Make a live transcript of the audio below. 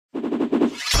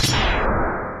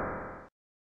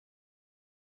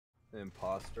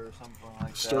imposter or something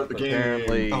like Start that. the game.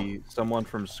 Apparently, someone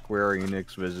from Square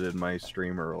Enix visited my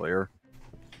stream earlier.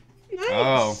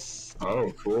 Nice.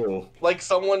 Oh, cool. Like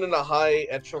someone in a high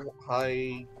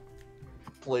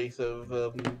place of.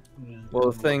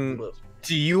 Well, the thing.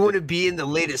 Do you want to be in the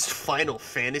latest Final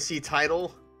Fantasy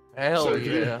title? Hell So,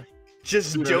 yeah.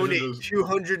 Just Dude, donate those-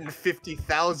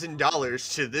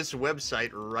 $250,000 to this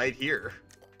website right here.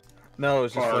 No, it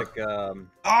was just Oh. like the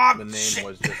name Shit.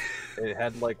 was just. It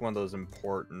had like one of those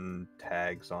important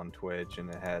tags on Twitch, and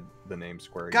it had the name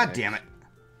Square Enix. God damn it.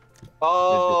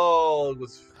 Oh, it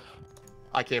was.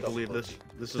 I can't believe this.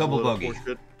 This is Double a load of bogey.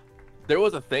 horseshit. There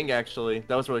was a thing actually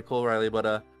that was really cool, Riley.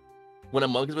 But when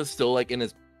Among Us was still like in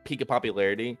his peak of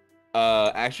popularity,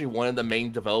 actually one of the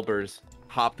main developers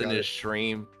hopped in his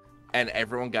stream, and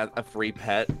everyone got a free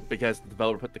pet because the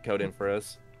developer put the code in for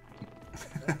us.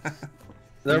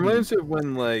 That reminds me of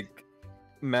when like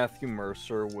Matthew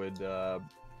Mercer would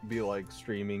be like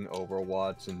streaming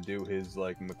Overwatch and do his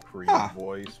like McCree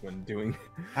voice when doing.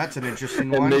 That's an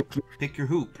interesting And one. make- Pick your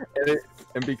hoop.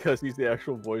 And because he's the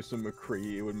actual voice of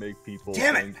McCree, it would make people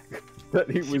Damn it! think that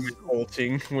he was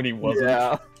ulting when he wasn't.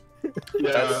 Yeah. Yeah,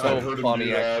 That's I've so heard him funny,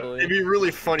 do that. actually. It'd be really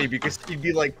funny because you'd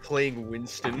be like playing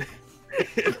Winston.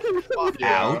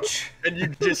 Ouch. And you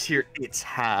just hear it's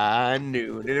high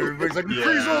noon, and everybody's like, Yeah,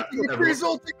 McCree's ulting, McCree's everyone-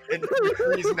 ulting, and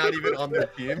McCree's not even on their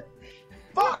team.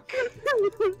 Fuck.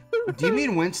 Do you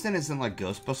mean Winston isn't like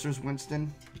Ghostbusters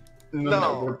Winston?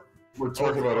 No, we're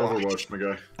talking about Overwatch, my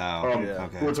guy. Oh, Yeah.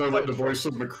 okay. We're talking about the voice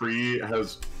of McCree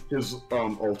has his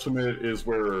ultimate is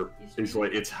where he's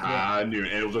like it's high noon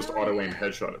and it'll just auto aim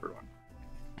headshot everyone.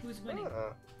 Who's winning?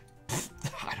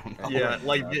 I don't know. Yeah,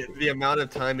 like the amount of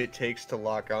time it takes to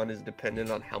lock on is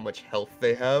dependent on how much health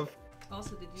they have.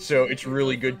 Also, did you So see it's that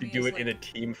really GoFundMe good to do is, it in a like,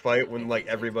 team fight when like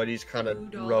like everybody's kind of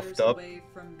 $2 roughed up. away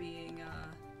from being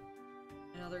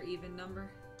another even number?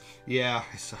 Yeah,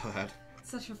 I saw that.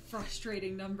 Such a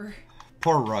frustrating number.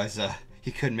 Poor Ryza.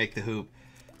 He couldn't make the hoop.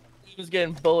 He was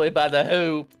getting bullied by the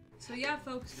hoop. So yeah,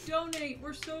 folks, donate.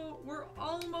 We're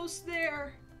almost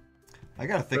there. I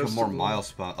gotta think of more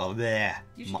milestone. Oh, there.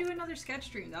 You should do another sketch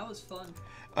stream. That was fun.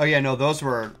 Oh yeah, no, those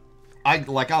were.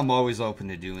 I'm always open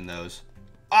to doing those.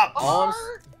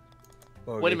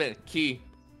 Wait a minute, Key.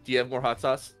 Do you have more hot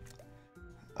sauce?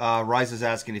 Ryza's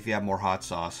asking if you have more hot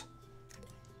sauce.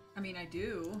 I mean, I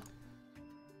do.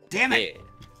 Damn it!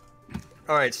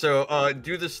 All right, so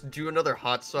do another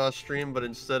hot sauce stream, but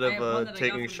instead I have one of that I got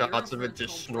taking from shots of Eurofur. it, It's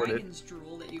just called snort it. Dragon's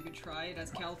Drool that you could try. It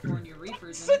has California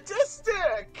Reapers in it.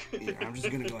 Sadistic! Yeah, I'm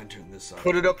just gonna go and turn this up.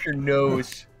 Put it up your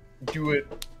nose. Do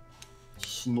it.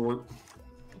 Snort.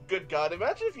 Good God,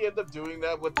 imagine if you end up doing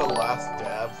that with the last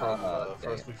dab from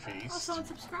First We Feast. Also, and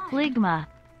subscribe. Ligma.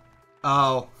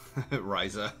 Oh,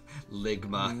 Ryza.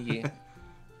 Ligma. Yeah.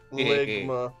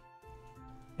 Ligma.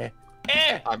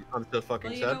 I'm so fucking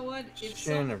Well, you sad. know what?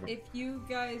 If you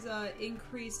guys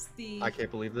increase the I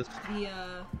can't believe this. the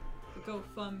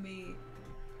GoFundMe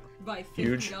by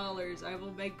Huge. $50, I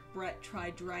will make Brett try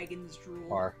Dragon's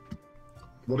Drool. Are.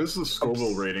 What is the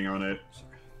Scoville rating on it?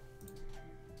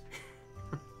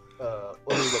 Let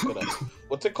me look it up.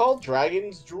 What's it called?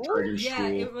 Dragon's Drool? Dragon's Yeah,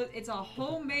 Drool. it's a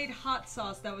homemade hot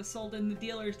sauce that was sold in the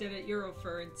dealer's den at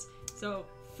Eurofur. So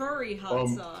furry hot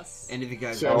sauce. And if you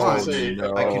guys So I was want, gonna say,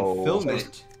 I can film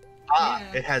it. Ah,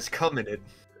 Yeah. it has cum in it.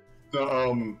 The,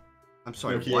 I'm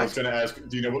sorry, Loki, I was what? gonna ask,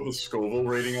 do you know what the Scoville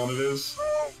rating on it is?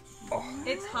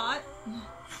 It's hot.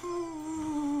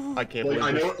 I can't Like, believe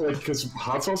I this. know, like, because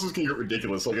hot sauces can get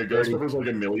ridiculous. Like, a ghost pepper's like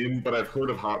 1 million, but I've heard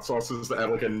of hot sauces that have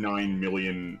like a 9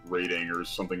 million rating or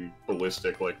something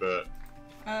ballistic like that.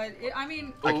 I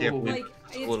mean, I can't believe like,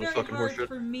 it's a it's little very fucking hard horseshit.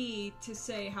 for me to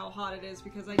say how hot it is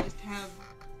because I just have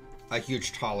A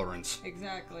huge tolerance.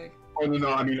 exactly. Oh,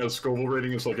 no, I mean, a Scoville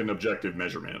rating is like an objective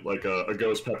measurement. Like, a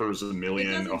ghost pepper is 1 It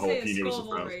million, a doesn't say a jalapeno is Scoville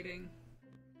 1,000. rating,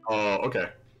 Oh, okay.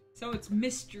 so it's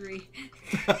mystery.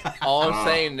 All I'm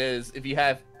saying is, if you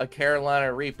have a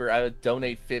Carolina Reaper, I would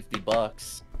donate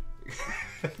 $50.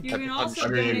 You can also I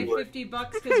mean- donate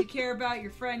 $50 because you care about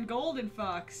your friend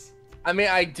GoldenFox. I mean,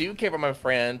 I do care about my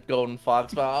friend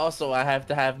GoldenFox, but also I have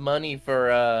to have money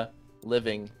for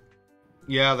living.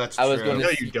 Yeah, that's I was true. gonna- No,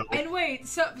 you don't. And wait,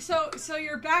 so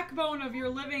your backbone of your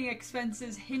living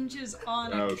expenses hinges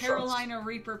on Oh, a trust. Carolina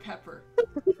Reaper pepper.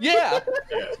 Yeah.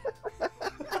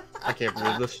 I can't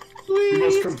believe this. You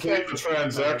must complete the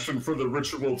transaction for the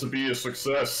ritual to be a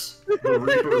success. The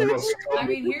Reaper must I come.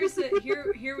 mean,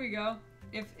 here we go.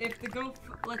 If the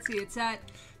let's see, it's at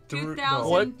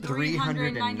What?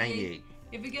 2,398.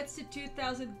 If it gets to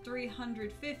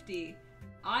 2,350,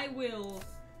 I will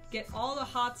get all the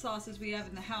hot sauces we have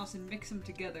in the house and mix them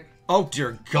together. Oh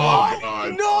dear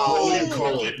God. No! What will you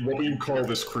call it? What will you call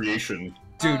this creation?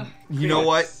 Dude, you know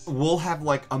what? We'll have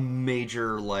like a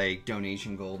major like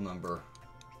donation goal number.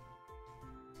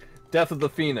 Death of the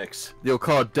Phoenix. You'll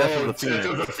call it Death of the Phoenix.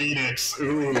 Death of the Phoenix.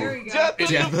 Ooh. There we go.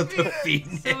 Death of the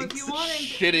Phoenix. So if you want him,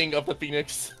 Shitting of the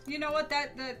Phoenix. you know what?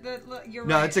 You're right.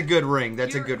 No, it's a good ring.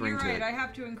 That's You're a good ring You're to right. it. I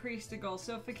have to increase the goal.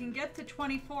 So if it can get to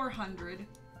 2,400,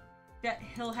 that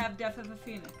he'll have Death of the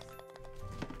Phoenix.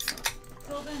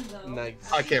 Till then, though. Nice.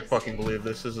 I can't fucking believe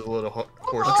this. This is a little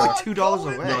horse It's crap. like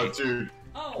 $2 away. No, dude.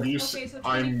 Oh, Are you okay. s- So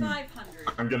I'm- 2,500.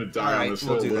 I'm gonna die All on right, this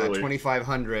we'll hill, do that. literally.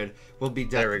 2,500 will be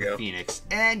Death There we of the go. Phoenix,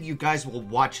 and you guys will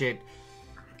watch it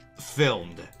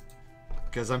filmed,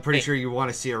 because I'm pretty sure you want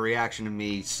to see a reaction to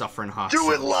me suffering hot.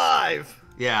 Do it sauce. live!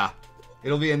 Yeah,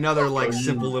 it'll be another like Are you-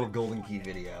 simple little Golden Key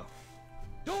video.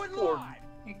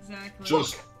 Exactly.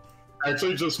 Just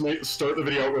start the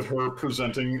video with her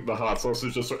presenting the hot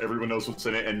sauces just so everyone knows what's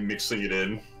in it and mixing it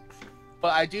in.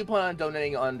 But I do plan on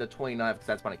donating on the 29th because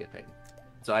that's when I get paid.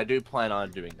 So I do plan on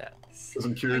doing that. Because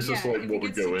I'm curious as to like if what it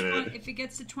would gets go to in 20 it. If it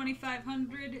gets to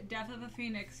 2,500, Death of the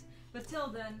Phoenix. But till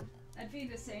then,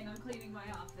 Advita's saying I'm cleaning my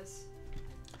office.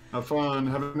 Have fun.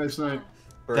 Have a nice night.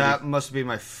 That must be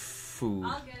my food.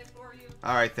 I'll get it for you.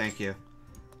 All right, thank you.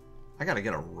 I gotta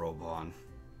get a robe on.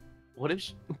 What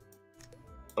if?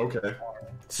 Okay.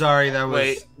 Sorry, that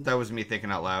Wait. was me thinking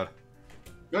out loud.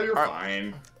 No, you're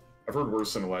fine. I've heard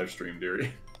worse in a live stream,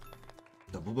 dearie.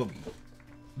 Double boogie.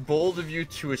 Bold of you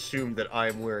to assume that I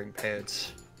am wearing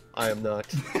pants. I am not.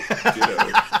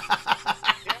 Ditto.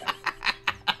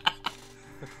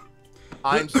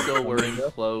 I'm still wearing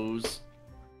clothes.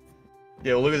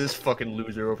 Yeah, look at this fucking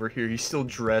loser over here. He's still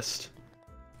dressed.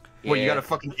 What, you Yeah. got a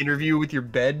fucking interview with your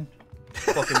bed?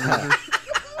 Fucking loser.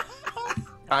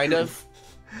 Kind of.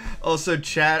 Also,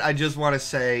 chat, I just want to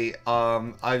say,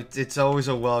 it's always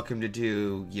a welcome to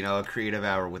do, you know, a creative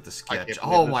hour with the sketch. can't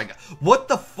Oh believe my god. What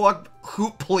the fuck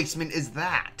hoop placement is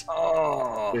that?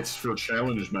 Oh. It's for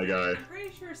challenge, my guy. I'm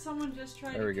pretty sure someone just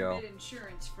tried There to we go. commit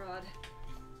insurance fraud.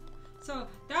 So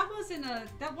that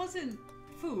wasn't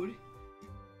food.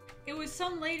 It was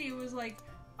some lady who was like,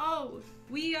 "Oh,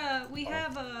 we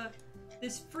have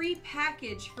this free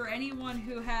package for anyone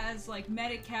who has like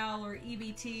Medi-Cal or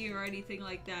EBT or anything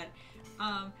like that.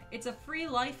 It's a free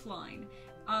lifeline.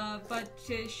 But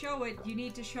to show it, you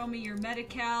need to show me your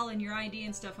Medi-Cal and your ID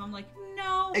and stuff." I'm like,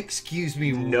 "No." Excuse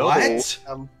me, No. what?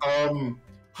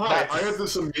 Hi, I have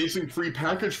this amazing free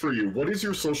package for you. What is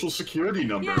your social security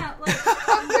number? Yeah,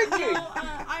 like, no,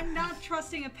 I'm not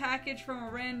trusting a package from a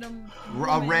random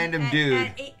random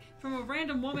dude. from a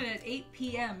random woman at 8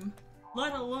 p.m.,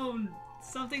 let alone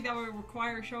something that would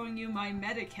require showing you my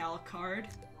Medi-Cal card.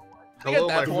 Hello,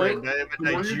 that my point, friend. I am a the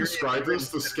more you Nigerian describe this,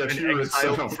 the immigrant sketchier it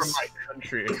exiled sounds. from my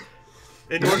country.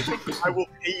 In order to, I will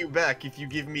pay you back if you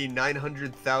give me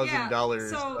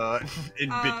 $900,000 in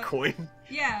Bitcoin.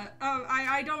 Yeah,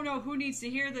 I don't know who needs to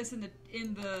hear this in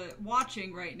the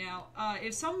watching right now.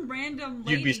 If some random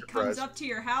You'd be lady surprised. comes up to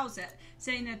your house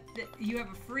saying that you have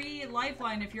a free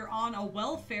lifeline if you're on a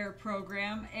welfare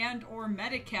program and or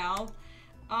Medi-Cal,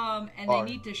 and they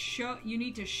need to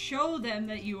show them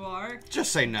that you are.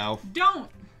 Just say no. Don't.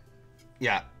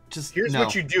 Yeah, just Here's no.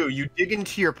 what you do. You dig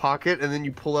into your pocket, and then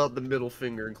you pull out the middle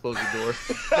finger and close the door.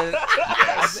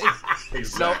 Yes,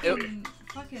 exactly. No,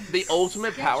 Fucking The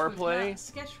ultimate sketch power with play? hell.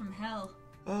 Sketch from hell.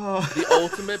 The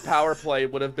ultimate power play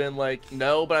would have been like,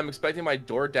 "No, but I'm expecting my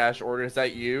DoorDash order. Is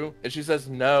that you?" And she says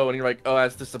no, and you're like, "Oh,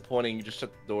 that's disappointing." You just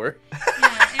shut the door. Yeah,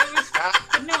 it was.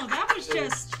 No, that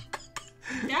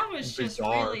was just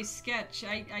Bizarre. really sketch.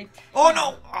 Oh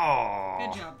no! Oh.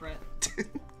 Good job, Brett.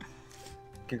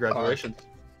 Congratulations.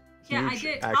 Yeah, I Huge,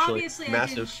 did. actually. Obviously, I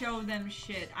Massive. didn't show them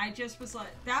shit. I just was like,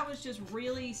 that was just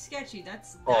really sketchy.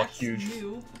 That's Huge.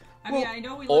 new. I Well, mean, I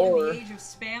know we live in or- the age of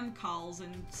spam calls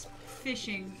and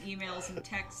phishing emails and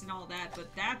texts and all that, but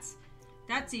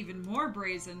that's even more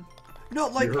brazen. No,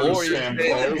 like You heard of Or you spam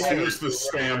say- calls? Here's the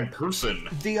spam person.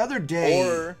 the other day.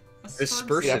 Or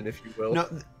Dispersion, if you will. No,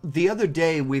 the other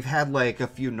day we've had like a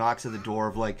few knocks at the door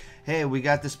of like, hey, we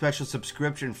got the special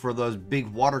subscription for those big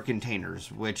water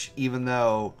containers, which even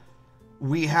though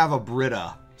we have a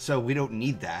Brita, so we don't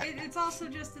need that. It's also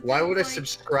just. The Why thing, would I like,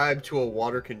 subscribe to a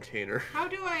water container? How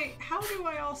do I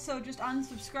also just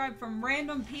unsubscribe from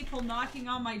random people knocking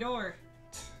on my door?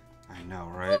 I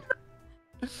know, right?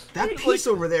 That piece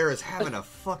over there is having a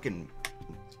fucking.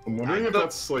 I'm wondering if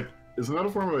that's like, isn't that a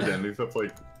form of identity theft?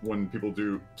 Like when people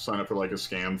do sign up for like a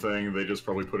scam thing, they just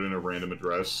probably put in a random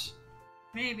address.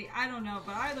 Maybe, I don't know,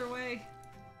 but either way,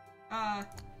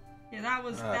 Yeah,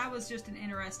 that was just an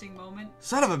interesting moment.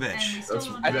 Son of a And we bitch. still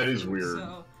don't have that is food, weird.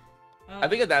 So, I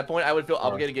think at that point I would feel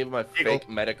obligated to give him a fake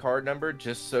meta card number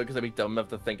just so because I'd be dumb enough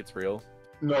to think it's real.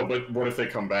 No, but what if they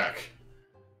come back?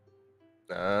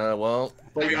 Well,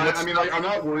 Like, I mean, like, I'm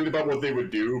not worried about what they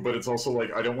would do, but it's also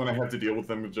like I don't want to have to deal with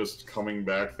them just coming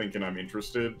back thinking I'm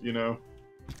interested, you know?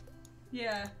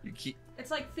 yeah. you keep.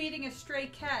 It's like feeding a stray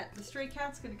cat. The stray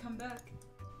cat's gonna come back.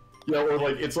 Yeah, or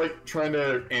like it's like trying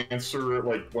to answer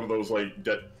like one of those like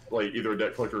either a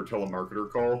debt collector or telemarketer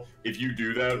call. If you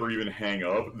do that or even hang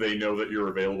up, they know that you're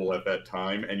available at that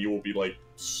time, and you will be like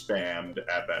spammed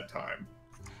at that time.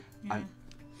 Yeah.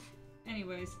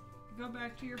 Anyways, go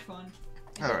back to your fun.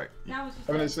 All right. That was just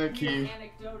Have a a nice night, little Key.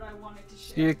 anecdote I wanted to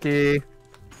share. Yuki.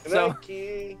 So-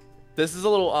 Nike. This is a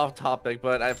little off topic,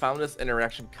 but I found this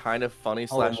interaction kind of funny /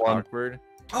 awkward.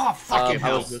 Oh, fucking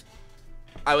hell.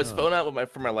 I was filling out with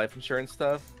for my life insurance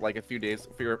stuff like a few days,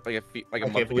 like a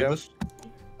month ago,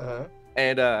 Uh-huh.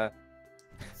 and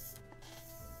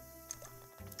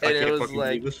it was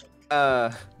like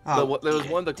there was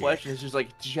one of the questions just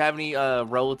like, did you have any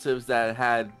relatives that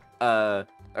had are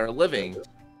living,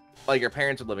 like your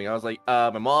parents are living? I was like, my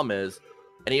mom is,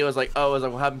 and he was like, oh, I was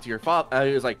like, what happened to your father?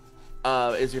 He was like,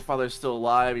 is your father still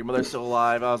alive? Your mother still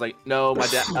alive? I was like, no, my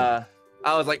dad.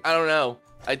 I was like, I don't know.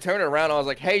 I turned around. I was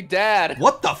like, hey, Dad.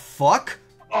 What the fuck?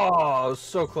 Oh,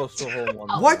 so close to a hole in one.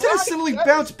 Why did it suddenly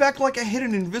bounce back like I hit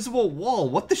an invisible wall?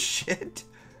 What the shit?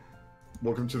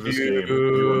 Welcome to this game. You are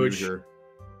new here.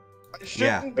 I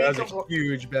shouldn't be That's a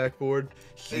huge backboard.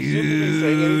 I shouldn't be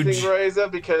saying anything, Raiza,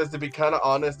 because to be kind of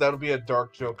honest, that would be a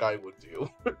dark joke I would do.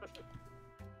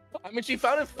 I mean, she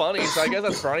found it funny, so I guess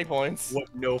that's brownie points.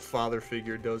 What no father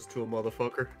figure does to a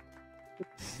motherfucker.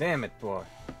 Damn it, boy.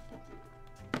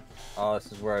 Oh,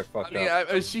 this is where I fucked I mean,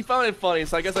 up. she found it funny,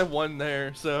 so I guess I won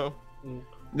there. So No,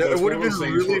 That's it would have one of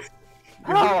been those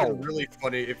things really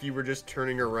funny if you were just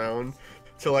turning around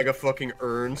to like a fucking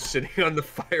urn sitting on the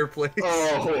fireplace.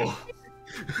 Oh,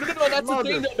 no, that's the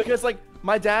thing though, because like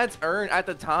my dad's urn at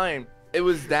the time, it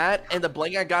was that and the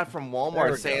blanket I got from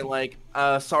Walmart saying like,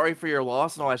 sorry for your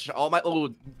loss and all that shit. All my little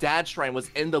dad shrine was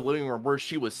in the living room where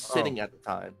she was sitting at the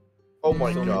time. Oh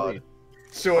my god.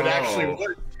 So it actually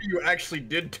worked. You actually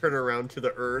did turn around to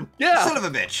the urn. Yeah. Son of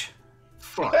a bitch.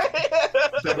 fuck.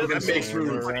 That would That makes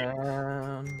really really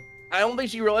funny. I don't think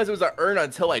she realized it was an urn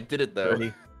until I did it though.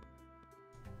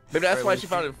 Maybe that's why she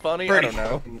found it funny. I don't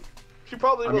know. She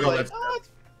probably was like, that's-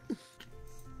 what?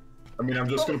 I mean, I'm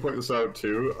just gonna point this out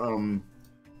too.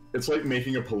 It's like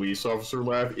making a police officer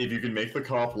laugh. If you can make the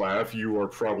cop laugh, you are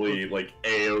probably like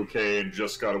A-okay and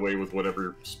just got away with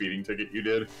whatever speeding ticket you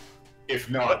did. If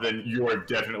not, then you have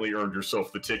definitely earned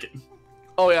yourself the ticket.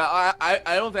 Oh yeah, I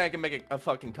don't think I can make a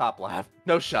fucking cop laugh.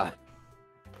 No shot.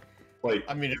 Like,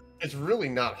 I mean, it's really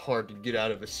not hard to get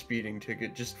out of a speeding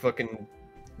ticket. Just fucking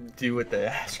do what they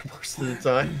ask most of the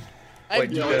time.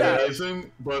 Like, yeah, it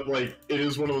isn't, but like, it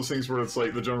is one of those things where it's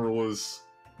like the general rule is,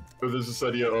 or there's this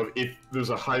idea of if there's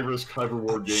a high-risk,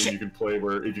 high-reward game you can play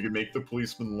where if you can make the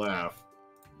policeman laugh,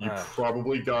 you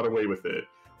probably got away with it.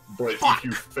 But if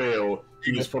you fail,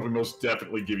 he is probably most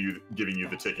definitely giving you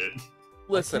the ticket.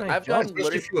 Listen, I've gotten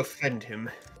Especially if you offend him.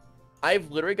 I've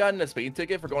literally gotten a speeding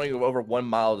ticket for going over 1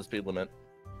 mile of the speed limit.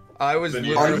 I was. Then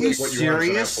Are have you what you have is an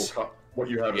serious? asshole cop- What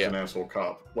you have is an asshole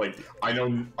cop. Like, I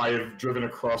know I have driven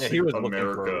across he was looking for a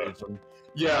America. reason.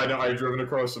 Yeah, I know. I've driven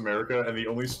across America, and the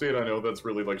only state I know that's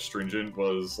really like stringent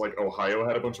was like Ohio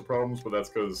had a bunch of problems, but that's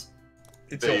because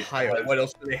It's they Ohio. had- What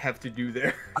else do they have to do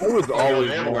there? I was always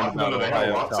they had a warned lot, about they had a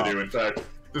Ohio lot to cops. do. In fact,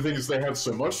 the thing is, they had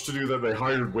so much to do that they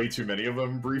hired way too many of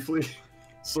them briefly,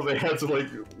 so they had to like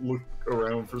look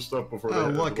around for stuff before. Oh, they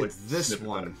had look, to, like, it's this snip it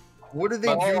one. down. What do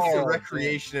they do for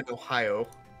recreation in Ohio?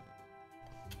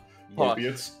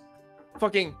 Opiates.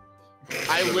 Fucking,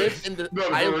 I lived in the. No,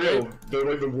 I for real. lived. They're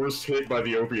like the worst hit by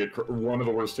the opiate. One of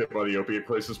the worst hit by the opiate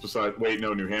crisis. Besides, wait,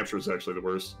 no, New Hampshire is actually the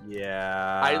worst.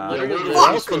 Yeah. I Yeah, literally we're the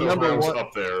lived- worst, but number Ohio's one.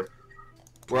 up there.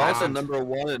 We're also number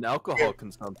one in alcohol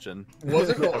consumption.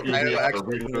 Wasn't No, Ohio we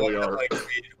actually the literally one that, are. like,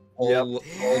 made all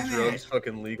drugs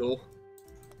fucking legal?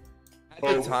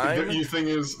 At the time, the thing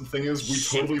is,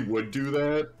 we totally would do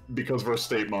that because of our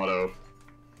state motto.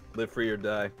 Live free or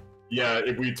die. Yeah,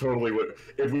 if we totally would.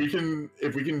 If we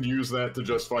can use that to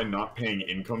justify not paying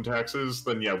income taxes,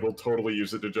 then yeah, we'll totally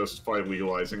use it to justify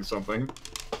legalizing something.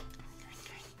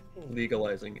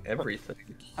 Legalizing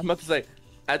everything. I'm about to say,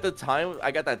 at the time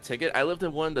I got that ticket, I lived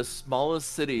in one of the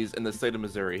smallest cities in the state of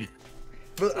Missouri.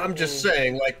 But I'm just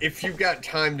saying, like, if you've got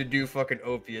time to do fucking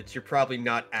opiates, you're probably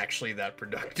not actually that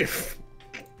productive.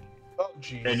 Oh,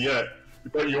 jeez. And yet,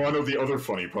 but you want to know the other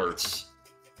funny parts?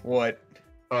 What?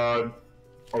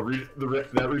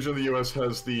 that region of the U.S.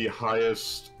 has the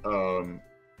highest,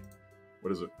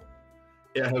 what is it?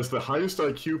 It has the highest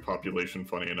IQ population,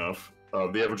 funny enough.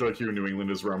 The average IQ in New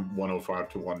England is around 105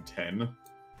 to 110.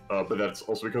 But that's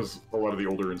also because a lot of the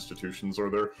older institutions are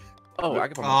there. Oh, I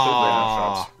can put my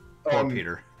Aw, poor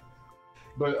Peter.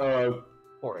 But,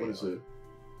 what is it?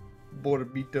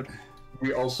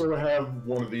 We also have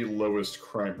one of the lowest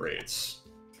crime rates.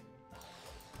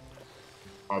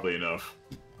 Oddly enough.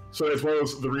 So as well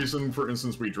as the reason, for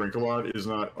instance, we drink a lot is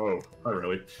not,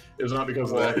 is not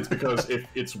because of that. It's because if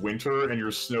it's winter and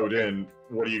you're snowed in,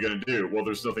 what are you going to do? Well,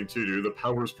 there's nothing to do. The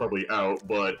power's probably out,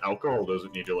 but alcohol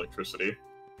doesn't need electricity.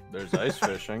 There's ice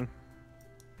fishing.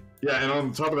 Yeah, and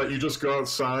on top of that, you just go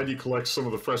outside, you collect some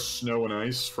of the fresh snow and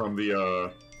ice from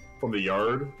the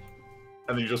yard,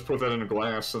 and then you just put that in a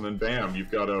glass, and then bam,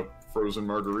 you've got a frozen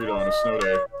margarita on a snow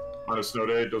day. On a snow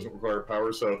day, it doesn't require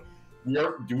power, so we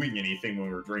aren't doing anything when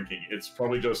we're drinking. It's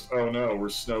probably just, oh no, we're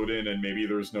snowed in and maybe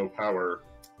there's no power.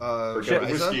 Forget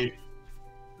whiskey.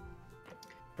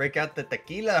 Break out the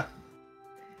tequila.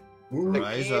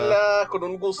 Tequila con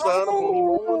un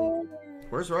gusano.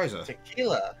 Where's Ryza?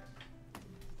 Tequila.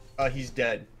 He's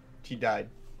dead. He died.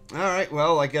 Alright,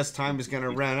 well, I guess time is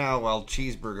gonna run out while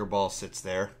Cheeseburger Ball sits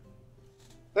there.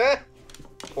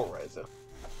 Poor Ryza.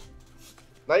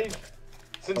 Now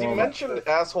since you mentioned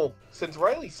asshole, since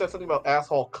Riley said something about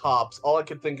asshole cops, all I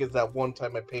could think is that one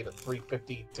time I paid a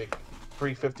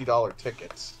 $350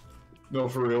 tickets. No,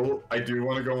 for real, I do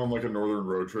want to go on like a northern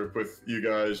road trip with you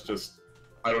guys. Just,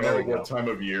 I don't know what time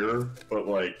of year, but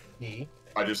like,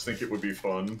 I just think it would be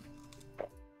fun.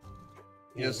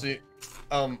 Yeah, see,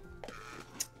 I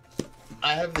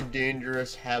have the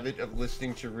dangerous habit of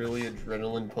listening to really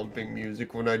adrenaline-pumping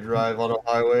music when I drive on a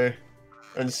highway,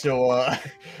 and so,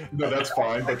 No, that's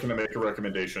fine, but can I make a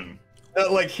recommendation?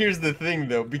 Like, here's the thing,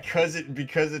 though, because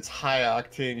it's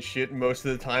high-octane shit, most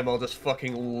of the time I'll just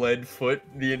fucking lead foot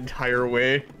the entire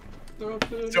way.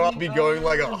 So I'll be going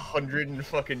like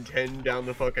 110 down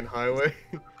the fucking highway.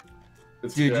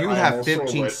 Dude, you have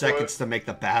 15 seconds to make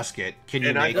the basket. Can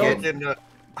you make it?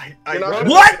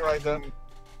 What?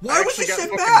 Why was you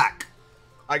sit back?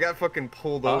 I got fucking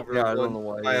pulled over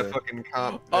by a fucking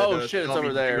cop. Oh shit, it's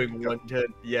over there.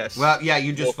 Yes. Well, yeah,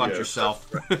 you just fucked yourself.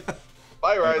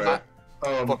 Bye, Ryza.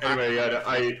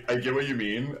 Anyway, I get what you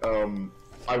mean.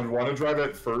 I would want to drive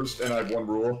at first, and I have one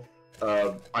rule.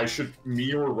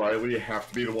 Me or Riley have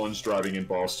to be the ones driving in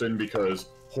Boston, because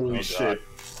holy shit,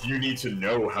 you need to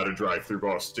know how to drive through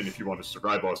Boston if you want to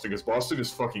survive Boston, because Boston is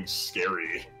fucking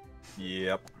scary.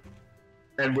 Yep.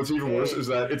 And what's even worse is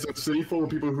that it's a city full of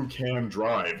people who can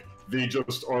drive. They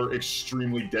just are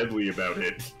extremely deadly about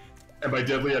it. And by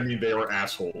deadly, I mean they are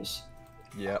assholes.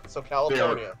 Yep. So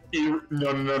California.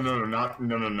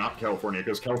 Not California,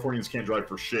 because Californians can't drive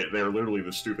for shit. They are literally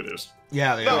the stupidest.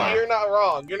 Yeah, they are. No, you're not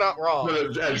wrong. You're not wrong.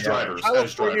 As drivers.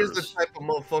 California's the type of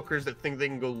motherfuckers that think they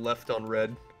can go left on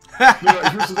red.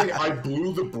 Here's the thing. I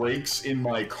blew the brakes in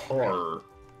my car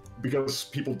because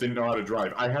people didn't know how to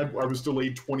drive. I was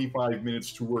delayed 25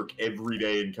 minutes to work every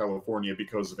day in California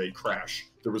because of a crash.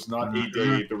 There was not a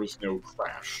day there was no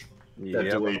crash that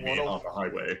delayed me on the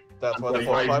highway. That's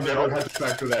why I've never had to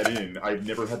factor that in. I've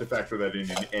never had to factor that in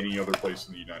any other place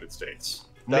in the United States.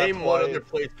 Name one other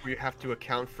place where you have to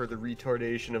account for the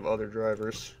retardation of other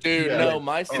drivers. Dude, no,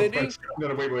 my city...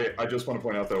 No, wait. I just want to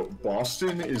point out, though,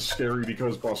 Boston is scary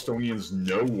because Bostonians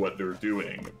know what they're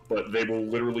doing, but they will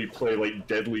literally play, like,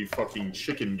 deadly fucking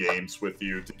chicken games with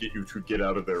you to get you to get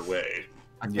out of their way.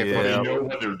 Yeah. They know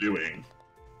what they're doing.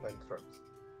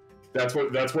 That's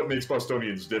what makes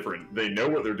Bostonians different. They know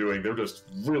what they're doing, they're just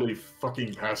really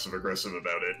fucking passive-aggressive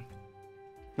about it.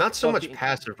 Not so much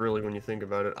passive, really, when you think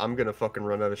about it. I'm gonna fucking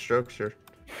run out of strokes here.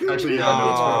 Actually, yeah,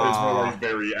 no, it's more like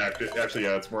very active. Actually,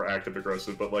 yeah, it's more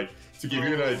active-aggressive, but, like, to give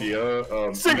you an idea...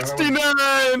 69!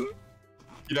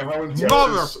 You know how in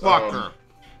Texas, Motherfucker!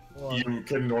 You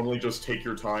can normally just take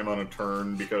your time on a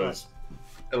turn because,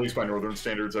 at least by northern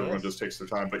standards, everyone just takes their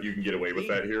time, but you can get away with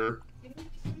that here.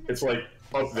 It's like,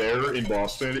 up there in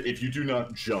Boston, if you do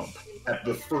not jump at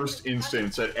the first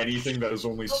instance at anything that is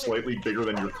only slightly bigger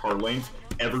than your car length,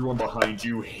 everyone behind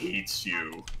you hates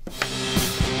you.